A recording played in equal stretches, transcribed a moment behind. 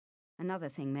Another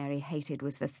thing Mary hated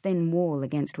was the thin wall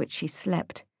against which she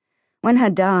slept. When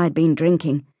her da had been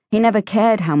drinking, he never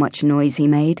cared how much noise he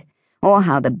made, or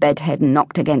how the bedhead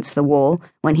knocked against the wall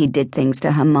when he did things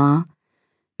to her ma.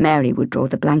 Mary would draw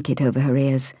the blanket over her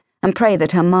ears and pray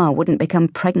that her ma wouldn't become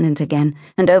pregnant again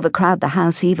and overcrowd the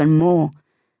house even more.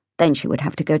 Then she would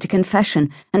have to go to confession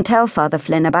and tell Father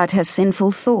Flynn about her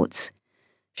sinful thoughts.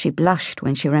 She blushed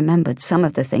when she remembered some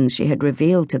of the things she had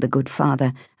revealed to the good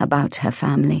father about her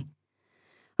family.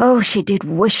 Oh, she did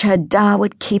wish her da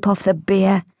would keep off the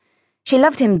beer. She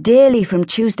loved him dearly from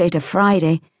Tuesday to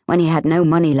Friday, when he had no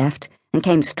money left and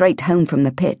came straight home from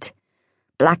the pit.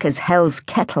 Black as hell's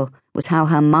kettle was how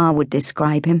her ma would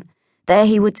describe him. There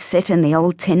he would sit in the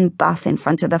old tin bath in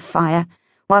front of the fire,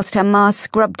 whilst her ma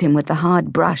scrubbed him with the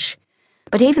hard brush.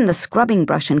 But even the scrubbing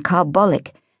brush and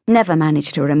carbolic never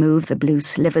managed to remove the blue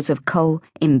slivers of coal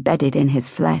embedded in his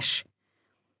flesh.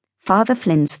 Father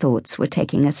Flynn's thoughts were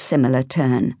taking a similar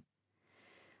turn.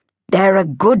 "They're a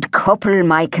good couple,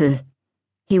 Michael."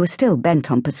 He was still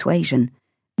bent on persuasion.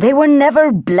 "They were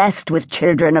never blessed with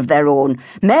children of their own.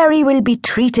 Mary will be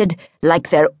treated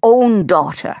like their own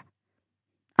daughter."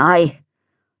 "Aye,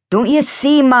 don't you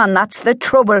see, man, that's the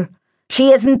trouble.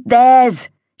 She isn't theirs.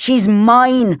 She's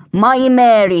mine, my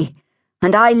Mary,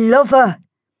 and I love her."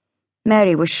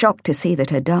 Mary was shocked to see that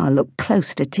her da looked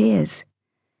close to tears.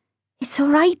 "It's all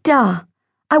right, da.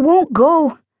 I won't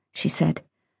go," she said.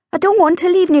 "I don't want to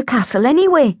leave Newcastle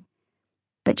anyway."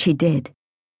 But she did.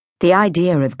 The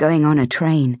idea of going on a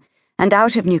train and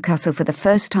out of Newcastle for the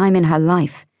first time in her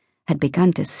life had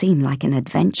begun to seem like an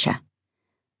adventure.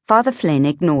 Father Flynn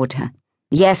ignored her.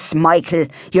 "Yes, Michael,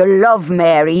 you love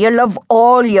Mary, you love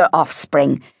all your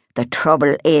offspring. The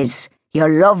trouble is, you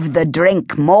love the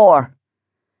drink more."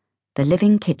 The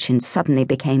living kitchen suddenly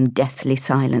became deathly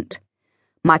silent.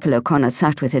 Michael O'Connor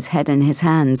sat with his head in his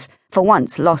hands, for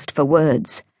once lost for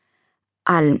words.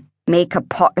 "I'll make a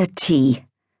pot of tea,"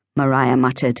 Maria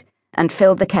muttered, and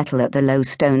filled the kettle at the low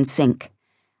stone sink.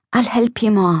 "I'll help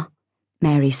you, Ma,"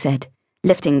 Mary said,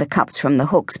 lifting the cups from the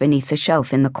hooks beneath the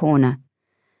shelf in the corner.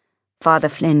 Father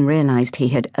Flynn realized he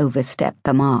had overstepped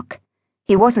the mark.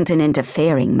 He wasn't an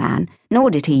interfering man,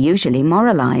 nor did he usually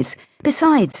moralize.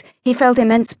 Besides, he felt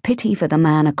immense pity for the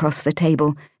man across the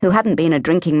table, who hadn't been a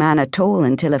drinking man at all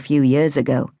until a few years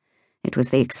ago. It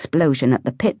was the explosion at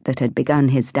the pit that had begun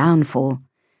his downfall.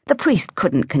 The priest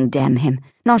couldn't condemn him,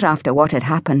 not after what had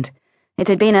happened. It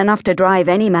had been enough to drive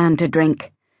any man to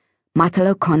drink. Michael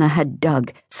O'Connor had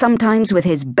dug, sometimes with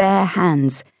his bare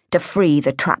hands, to free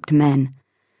the trapped men.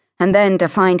 And then to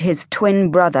find his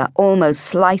twin brother almost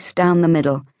sliced down the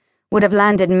middle would have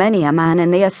landed many a man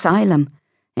in the asylum.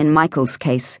 In Michael's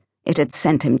case, it had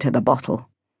sent him to the bottle.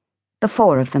 The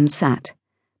four of them sat,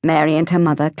 Mary and her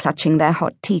mother clutching their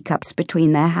hot teacups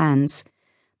between their hands,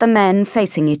 the men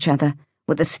facing each other,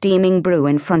 with the steaming brew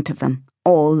in front of them,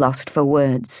 all lost for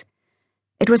words.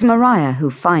 It was Maria who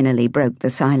finally broke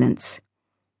the silence.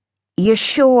 "You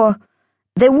sure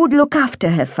they would look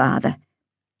after her, Father?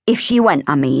 If she went,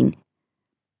 I mean."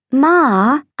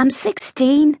 "Ma, I'm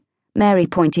 16, Mary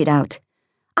pointed out.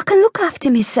 "I can look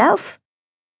after myself."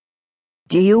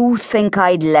 "Do you think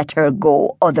I'd let her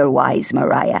go otherwise,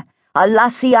 Maria? A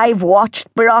lassie I've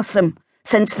watched blossom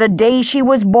since the day she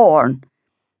was born."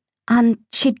 "And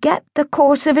she'd get the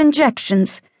course of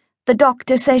injections the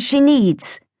doctor says she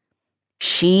needs?"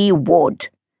 "She would.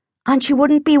 And she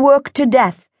wouldn't be worked to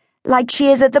death like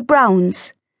she is at the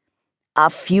Browns?" "A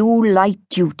few light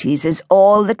duties is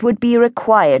all that would be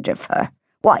required of her.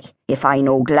 Why, if I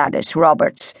know Gladys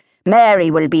Roberts,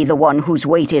 Mary will be the one who's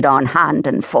waited on hand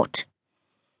and foot."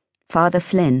 Father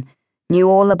Flynn knew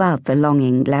all about the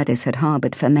longing Gladys had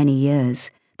harboured for many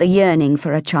years, the yearning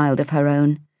for a child of her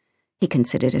own. He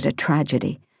considered it a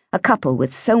tragedy, a couple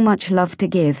with so much love to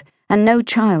give and no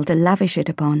child to lavish it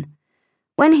upon.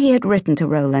 When he had written to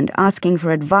Roland asking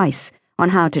for advice on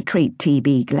how to treat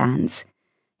TB glands,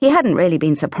 he hadn't really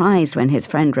been surprised when his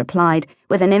friend replied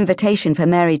with an invitation for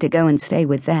Mary to go and stay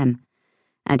with them,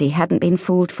 and he hadn't been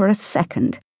fooled for a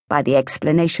second by the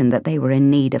explanation that they were in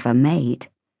need of a maid.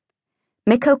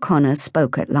 Mick O'Connor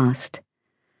spoke at last.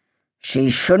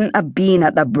 "She shouldn't have been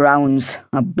at the Browns.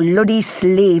 A bloody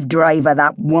slave driver,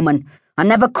 that woman. I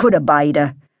never could abide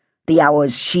her. The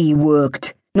hours she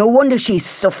worked. No wonder she's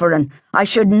suffering. I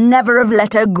should never have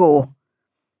let her go."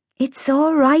 "It's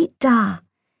all right, Da.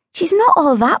 She's not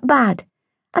all that bad.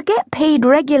 I get paid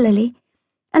regularly.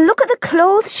 And look at the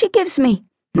clothes she gives me."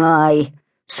 "Aye,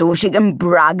 so she can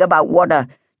brag about what a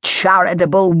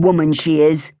charitable woman she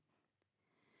is."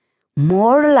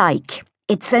 "More like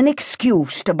it's an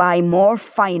excuse to buy more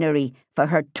finery for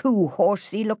her two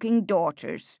horsey-looking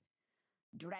daughters."